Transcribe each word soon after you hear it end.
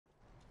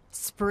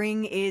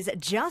Spring is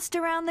just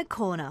around the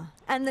corner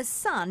and the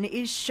sun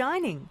is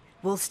shining.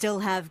 We'll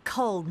still have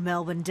cold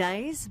Melbourne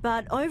days,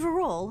 but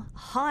overall,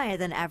 higher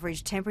than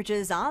average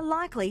temperatures are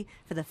likely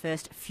for the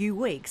first few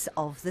weeks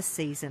of the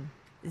season.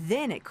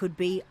 Then it could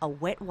be a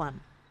wet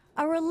one.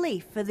 A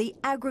relief for the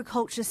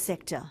agriculture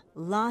sector.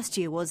 Last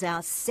year was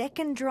our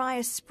second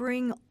driest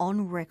spring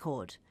on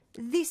record.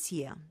 This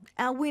year,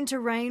 our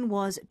winter rain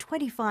was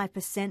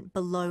 25%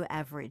 below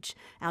average,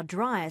 our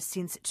driest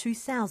since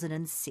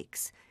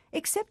 2006,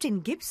 except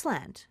in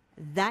Gippsland.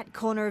 That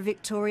corner of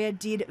Victoria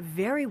did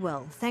very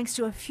well thanks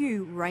to a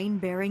few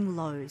rain-bearing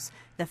lows.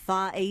 The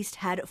Far East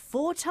had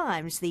 4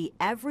 times the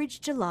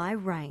average July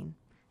rain.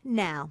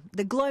 Now,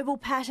 the global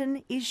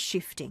pattern is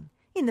shifting.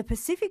 In the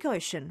Pacific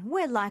Ocean,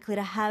 we're likely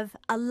to have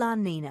a La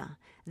Nina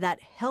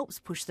that helps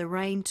push the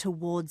rain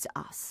towards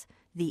us.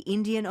 The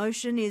Indian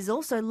Ocean is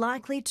also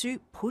likely to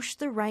push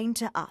the rain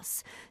to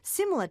us,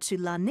 similar to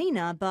La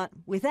Nina but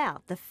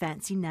without the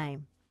fancy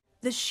name.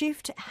 The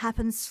shift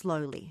happens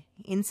slowly.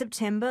 In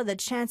September, the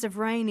chance of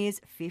rain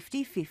is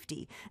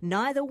 50-50,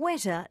 neither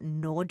wetter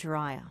nor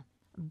drier.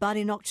 But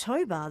in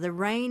October, the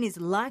rain is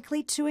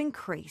likely to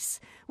increase.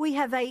 We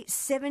have a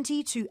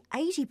 70 to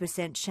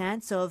 80%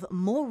 chance of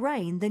more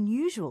rain than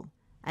usual.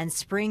 And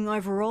spring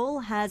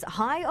overall has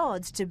high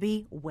odds to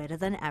be wetter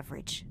than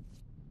average.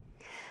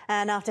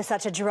 And after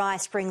such a dry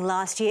spring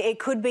last year, it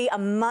could be a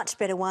much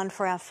better one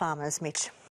for our farmers, Mitch.